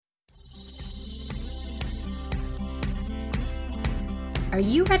Are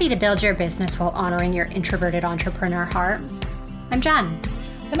you ready to build your business while honoring your introverted entrepreneur heart? I'm Jen.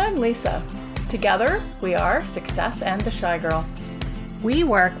 And I'm Lisa. Together, we are Success and the Shy Girl. We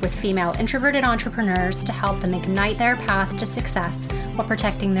work with female introverted entrepreneurs to help them ignite their path to success while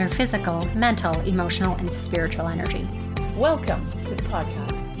protecting their physical, mental, emotional, and spiritual energy. Welcome to the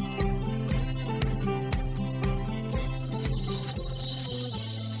podcast.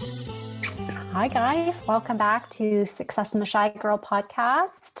 Hi guys, welcome back to Success and the Shy Girl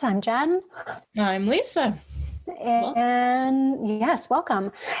podcast. I'm Jen. I'm Lisa. And yes,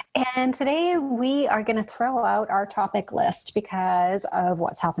 welcome. And today we are going to throw out our topic list because of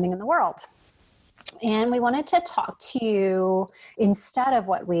what's happening in the world. And we wanted to talk to you, instead of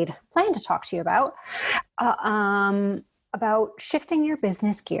what we'd planned to talk to you about shifting your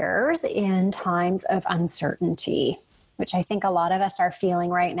business gears in times of uncertainty, which I think a lot of us are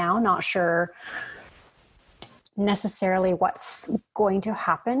feeling right now, not sure necessarily what's going to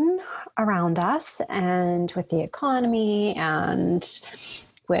happen around us and with the economy and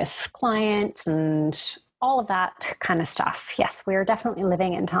with clients and all of that kind of stuff. Yes, we're definitely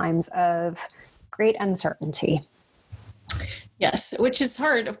living in times of great uncertainty. Yes, which is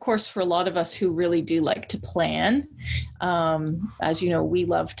hard, of course, for a lot of us who really do like to plan. As you know, we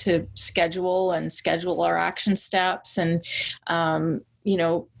love to schedule our action steps and,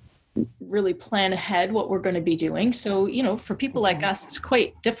 really plan ahead what we're going to be doing. So, for people like us, it's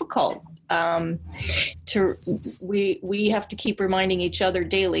quite difficult. We have to keep reminding each other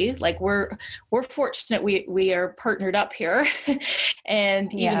daily. Like we're fortunate we are partnered up here,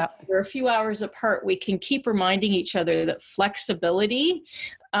 and even if we're a few hours apart, we can keep reminding each other that flexibility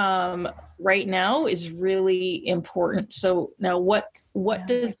right now is really important. So now what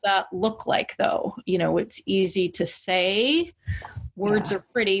does that look like though? It's easy to say. Words are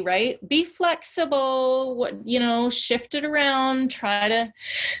pretty, right? Be flexible, shift it around, try to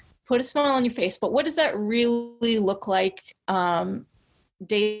put a smile on your face. But what does that really look like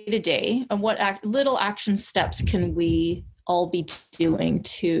day to day? And what little action steps can we all be doing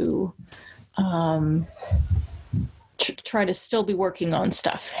to try to still be working on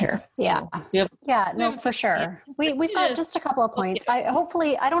stuff here? For sure. We've got just a couple of points. I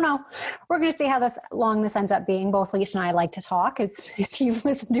don't know. We're going to see how long this ends up being. Both Lisa and I like to talk. If you've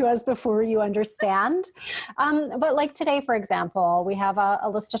listened to us before, you understand. But like today, for example, we have a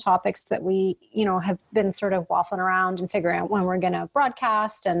list of topics that we, have been sort of waffling around and figuring out when we're going to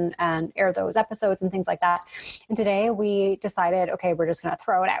broadcast and air those episodes and things like that. And today we decided, okay, we're just going to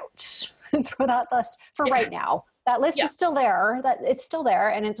throw it out and throw that list for right now. That list is still there. It's still there,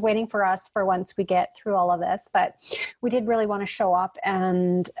 and it's waiting for us for once we get through all of this. But we did really want to show up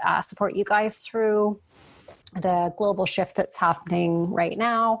and support you guys through the global shift that's happening right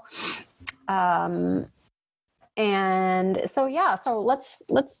now. And so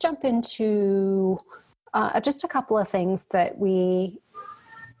let's jump into just a couple of things that we,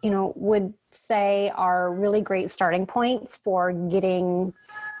 would say are really great starting points for getting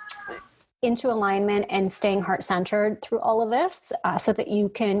into alignment and staying heart-centered through all of this, so that you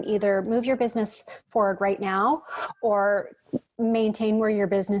can either move your business forward right now or maintain where your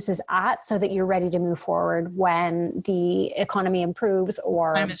business is at so that you're ready to move forward when the economy improves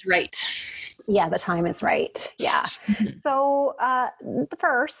or time is right. Yeah, the time is right. Yeah. So the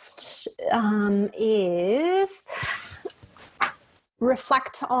first is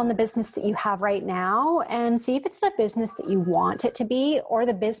reflect on the business that you have right now and see if it's the business that you want it to be or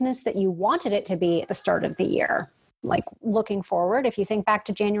the business that you wanted it to be at the start of the year. Like looking forward, if you think back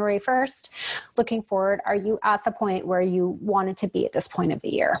to January 1st, looking forward, are you at the point where you wanted to be at this point of the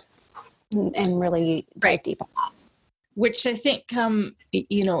year? And really dive deep on that. Which I think,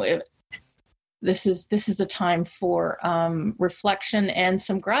 this is a time for reflection and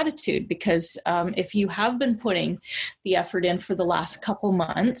some gratitude, because if you have been putting the effort in for the last couple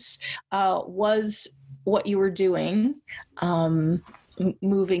months, was what you were doing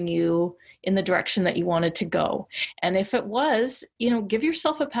moving you in the direction that you wanted to go? And if it was, give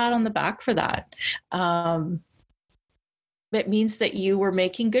yourself a pat on the back for that. It means that you were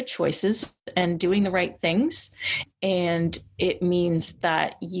making good choices and doing the right things. And it means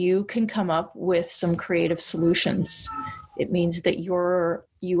that you can come up with some creative solutions. It means that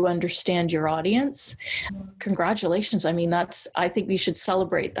you understand your audience. Congratulations. I mean, I think we should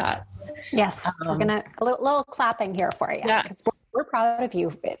celebrate that. Yes. We're going to, a little clapping here for you. Because we're proud of you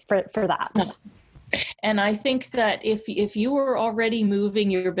for that. Yeah. And I think that if you were already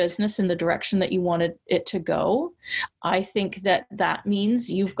moving your business in the direction that you wanted it to go, I think that means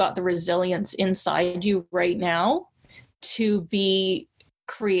you've got the resilience inside you right now to be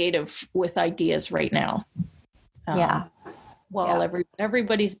creative with ideas right now. while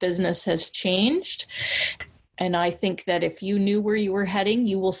everybody's business has changed. And I think that if you knew where you were heading,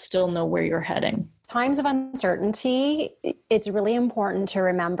 you will still know where you're heading. Times of uncertainty, it's really important to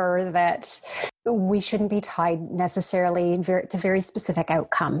remember that we shouldn't be tied necessarily to very specific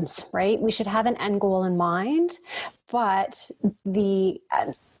outcomes, right? We should have an end goal in mind, but the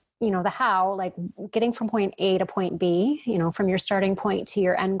how, like getting from point A to point B, from your starting point to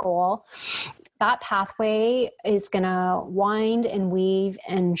your end goal, that pathway is going to wind and weave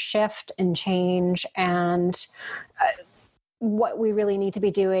and shift and change. And what we really need to be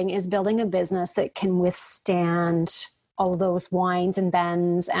doing is building a business that can withstand all those winds and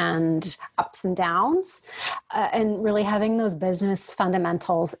bends and ups and downs, and really having those business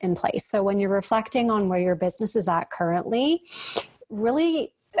fundamentals in place. So when you're reflecting on where your business is at currently,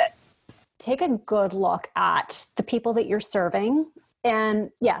 really take a good look at the people that you're serving. And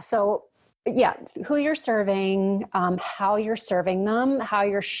who you're serving, how you're serving them, how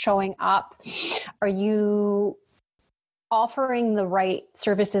you're showing up. Are you offering the right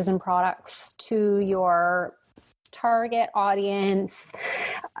services and products to your target audience?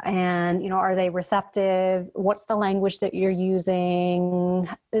 And, are they receptive? What's the language that you're using?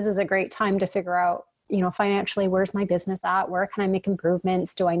 This is a great time to figure out, financially, where's my business at? Where can I make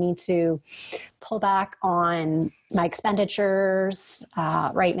improvements? Do I need to pull back on my expenditures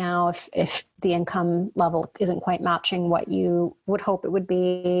right now if the income level isn't quite matching what you would hope it would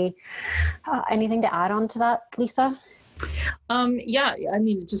be? Anything to add on to that, Lisa?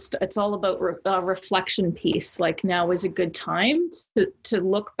 It's all about reflection piece. Like, now is a good time to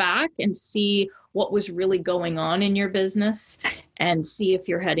look back and see what was really going on in your business and see if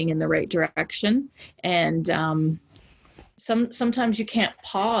you're heading in the right direction. And sometimes you can't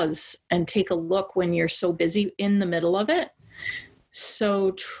pause and take a look when you're so busy in the middle of it.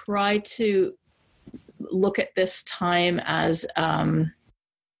 So try to look at this time as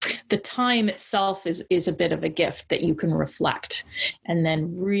the time itself is a bit of a gift that you can reflect, and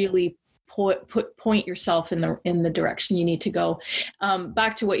then really point yourself in the direction you need to go.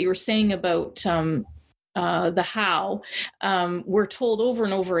 Back to what you were saying about the how, we're told over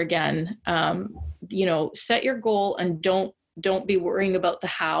and over again, set your goal and don't be worrying about the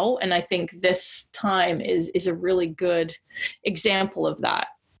how. And I think this time is a really good example of that,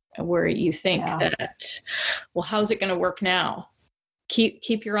 where you think that, well, how's it going to work now?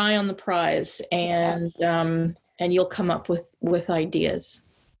 Keep your eye on the prize, and you'll come up with ideas.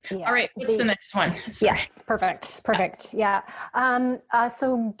 Yeah. All right. What's the next one? Sorry. Yeah. Perfect. Yeah.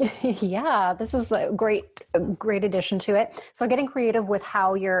 This is a great addition to it. So getting creative with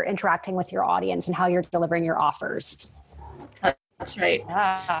how you're interacting with your audience and how you're delivering your offers. That's right.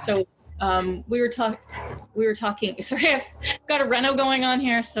 Yeah. So we were talking, sorry, I've got a reno going on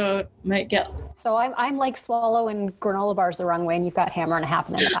here, so it might get. So I'm like swallowing granola bars the wrong way, and you've got hammering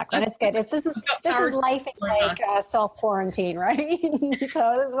happening in the background. It's good. This is life in like self-quarantine, right?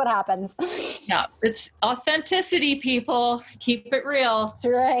 So this is what happens. Yeah, it's authenticity, people. Keep it real. That's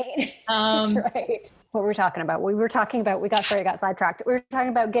right. That's right. What were we talking about? We got sidetracked. We were talking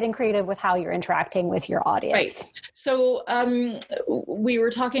about getting creative with how you're interacting with your audience. Right. So we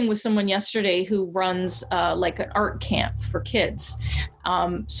were talking with someone yesterday who runs like an art camp for kids.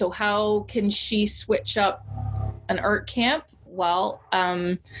 So how can she switch up an art camp? Well,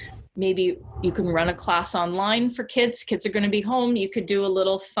 maybe you can run a class online for kids. Kids are going to be home. You could do a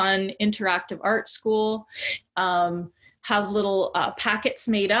little fun interactive art school. Have little packets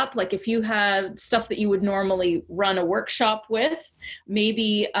made up. Like if you had stuff that you would normally run a workshop with,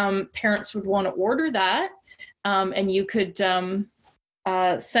 maybe parents would want to order that, and you could send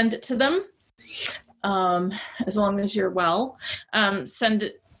it to them, as long as you're well. Send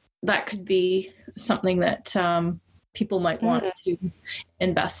it. That could be something that people might want to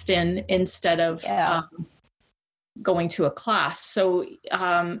invest in instead of going to a class. So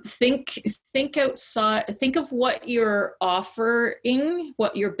think outside, think of what you're offering,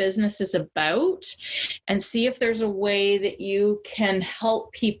 what your business is about, and see if there's a way that you can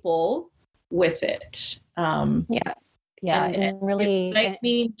help people with it. And really, it might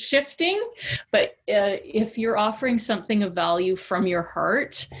mean shifting, but if you're offering something of value from your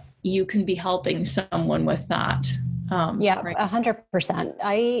heart, you can be helping someone with that.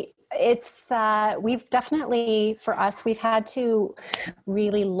 100%. We've definitely, for us, we've had to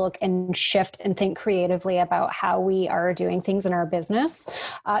really look and shift and think creatively about how we are doing things in our business.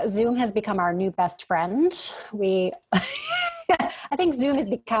 Zoom has become our new best friend. I think Zoom has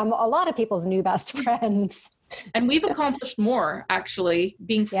become a lot of people's new best friends. And we've accomplished more, actually.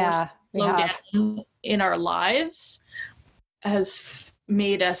 Being forced to slow down in our lives has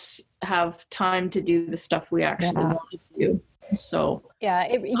made us have time to do the stuff we actually wanted to do. So yeah,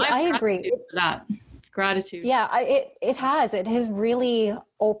 I agree for that. Gratitude. Yeah, it has really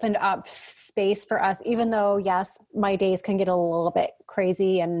opened up space for us, even though, yes, my days can get a little bit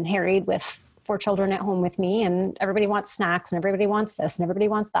crazy and harried with 4 children at home with me, and everybody wants snacks and everybody wants this and everybody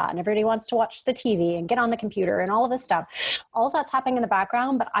wants that and everybody wants to watch the TV and get on the computer and all of this stuff. All of that's happening in the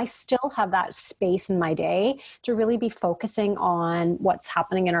background, but I still have that space in my day to really be focusing on what's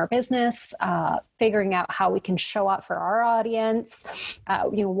happening in our business, figuring out how we can show up for our audience.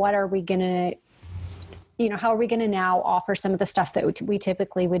 What are we going to how are we going to now offer some of the stuff that we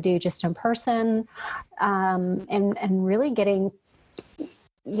typically would do just in person, and really getting,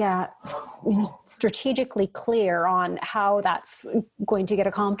 strategically clear on how that's going to get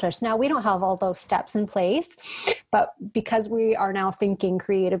accomplished. Now, we don't have all those steps in place, but because we are now thinking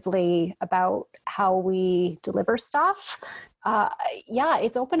creatively about how we deliver stuff,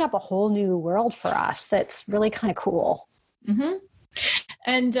 it's opened up a whole new world for us that's really kind of cool. Mm-hmm.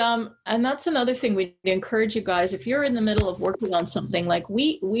 And that's another thing we encourage you guys, if you're in the middle of working on something, like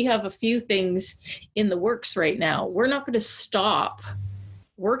we have a few things in the works right now. We're not going to stop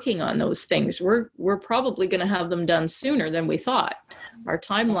working on those things. We're probably going to have them done sooner than we thought. Our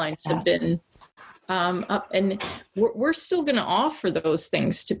timelines have been up, and we're still going to offer those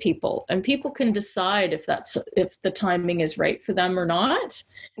things to people, and people can decide if the timing is right for them or not.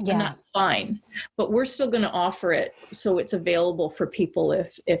 Yeah. And that's fine, but we're still going to offer it so it's available for people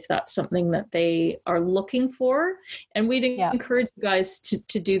if that's something that they are looking for. And we'd encourage you guys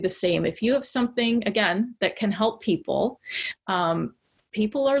to do the same. If you have something, again, that can help people,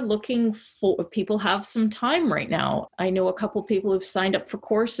 people are looking for, people have some time right now. I know a couple people who've signed up for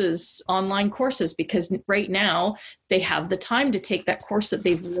courses, online courses, because right now they have the time to take that course that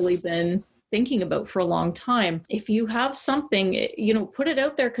they've really been thinking about for a long time. If you have something, put it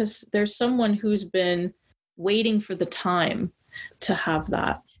out there, because there's someone who's been waiting for the time to have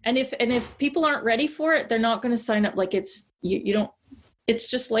that. And if people aren't ready for it, they're not going to sign up. Like it's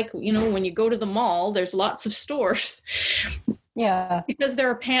just like, when you go to the mall, there's lots of stores. Yeah. Because there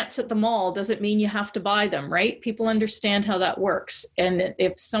are pants at the mall doesn't mean you have to buy them, right? People understand how that works. And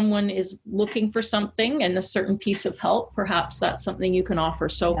if someone is looking for something and a certain piece of help, perhaps that's something you can offer.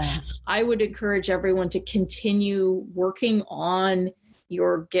 So I would encourage everyone to continue working on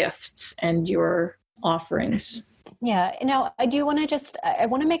your gifts and your offerings. Yeah. I do want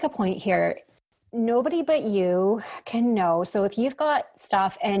to make a point here. Nobody but you can know. So if you've got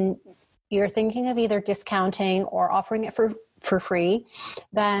stuff and you're thinking of either discounting or offering it for free,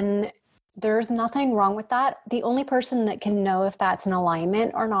 then there's nothing wrong with that. The only person that can know if that's an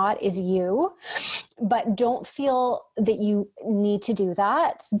alignment or not is you. But don't feel that you need to do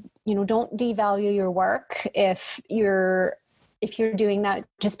that. Don't devalue your work if you're doing that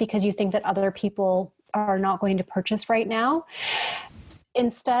just because you think that other people are not going to purchase right now.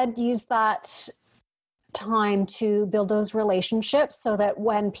 Instead, use that time to build those relationships so that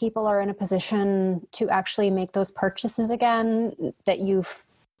when people are in a position to actually make those purchases again, that you've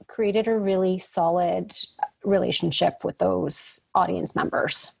created a really solid relationship with those audience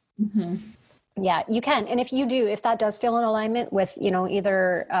members. Mm-hmm. Yeah, you can. And if that does feel in alignment with,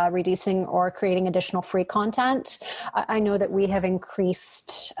 either reducing or creating additional free content, I know that we have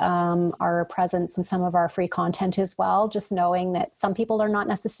increased our presence in some of our free content as well, just knowing that some people are not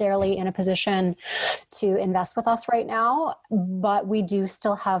necessarily in a position to invest with us right now, but we do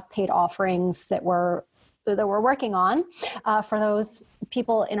still have paid offerings that we're working on for those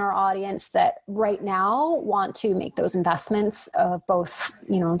people in our audience that right now want to make those investments of both,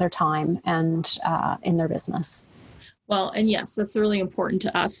 their time and in their business. Well, and yes, that's really important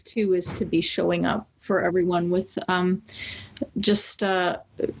to us too, is to be showing up for everyone with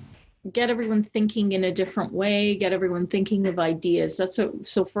get everyone thinking in a different way, get everyone thinking of ideas.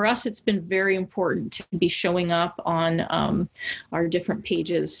 So for us, it's been very important to be showing up on our different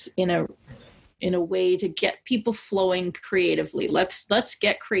pages in a way to get people flowing creatively. Let's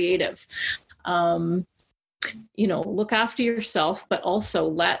get creative. Look after yourself, but also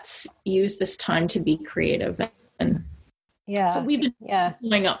let's use this time to be creative. And so we've been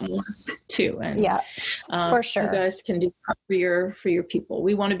showing up more too. And for sure. You guys can do that for your people.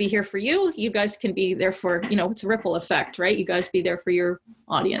 We want to be here for you. You guys can be there for, it's a ripple effect, right? You guys be there for your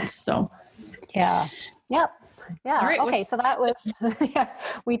audience. So yeah. Yep. Yeah. All right, okay. So that was,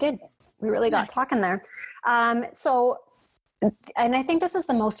 we did. We really got talking there. And I think this is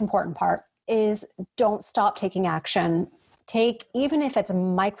the most important part, is don't stop taking action. Even if it's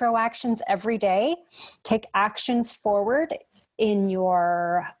micro actions every day, take actions forward in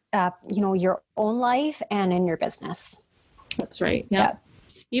your, your own life and in your business. That's right. Yeah.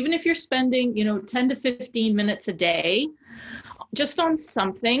 Even if you're spending, 10 to 15 minutes a day just on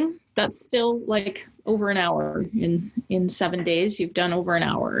something that's still like over an hour. In 7 days, you've done over an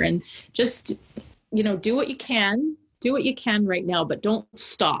hour, and just, do what you can. Do what you can right now, but don't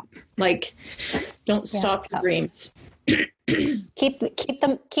stop. Like, don't stop your dreams. keep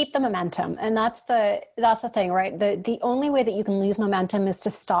the momentum, and that's the thing, right? The only way that you can lose momentum is to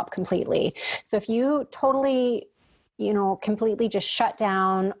stop completely. So if you totally completely just shut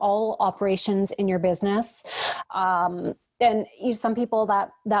down all operations in your business, and some people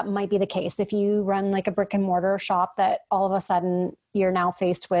that might be the case. If you run like a brick and mortar shop that all of a sudden you're now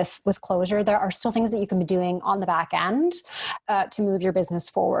faced with closure, there are still things that you can be doing on the back end to move your business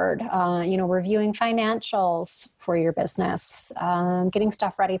forward. Reviewing financials for your business, getting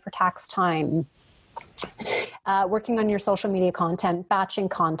stuff ready for tax time, working on your social media content, batching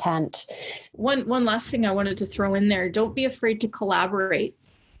content. One last thing I wanted to throw in there: don't be afraid to collaborate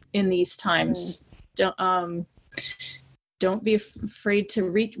in these times. Don't be afraid to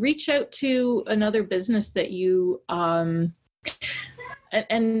reach out to another business that you and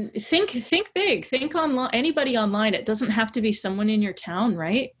think big. Think online. Anybody online. It doesn't have to be someone in your town,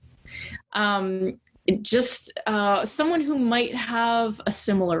 right? Just someone who might have a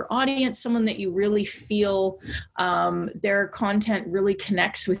similar audience, someone that you really feel their content really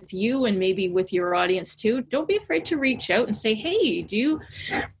connects with you and maybe with your audience too. Don't be afraid to reach out and say, hey, do you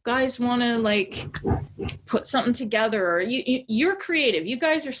guys want to like put something together? Or you're creative. You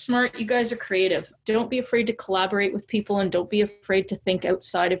guys are smart. You guys are creative. Don't be afraid to collaborate with people, and don't be afraid to think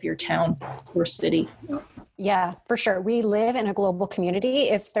outside of your town or city. Yeah, for sure. We live in a global community.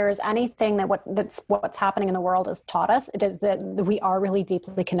 If there's anything what's happening in the world has taught us, it is that we are really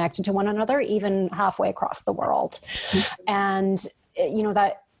deeply connected to one another, even halfway across the world. And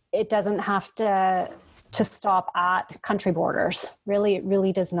that it doesn't have to stop at country borders. Really, it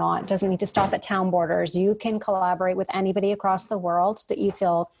really does not. It doesn't need to stop at town borders. You can collaborate with anybody across the world that you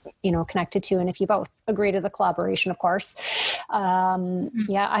feel, connected to. And if you both agree to the collaboration, of course.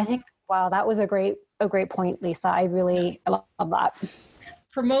 I think, wow, that was a great point, Lisa. I really love that.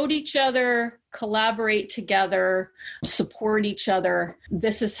 Promote each other, collaborate together, support each other.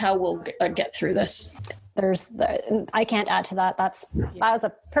 This is how we'll get through this. I can't add to that. That was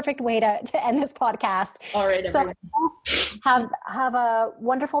a perfect way to end this podcast. All right, everyone. So have a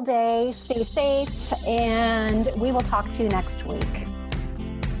wonderful day. Stay safe, and we will talk to you next week.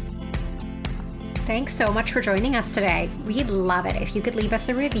 Thanks so much for joining us today. We'd love it if you could leave us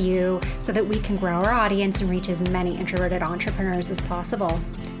a review so that we can grow our audience and reach as many introverted entrepreneurs as possible.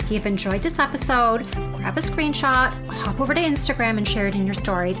 If you've enjoyed this episode, grab a screenshot, hop over to Instagram and share it in your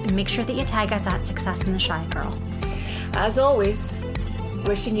stories, and make sure that you tag us at Success in the Shy Girl. As always,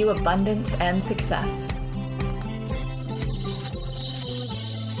 wishing you abundance and success.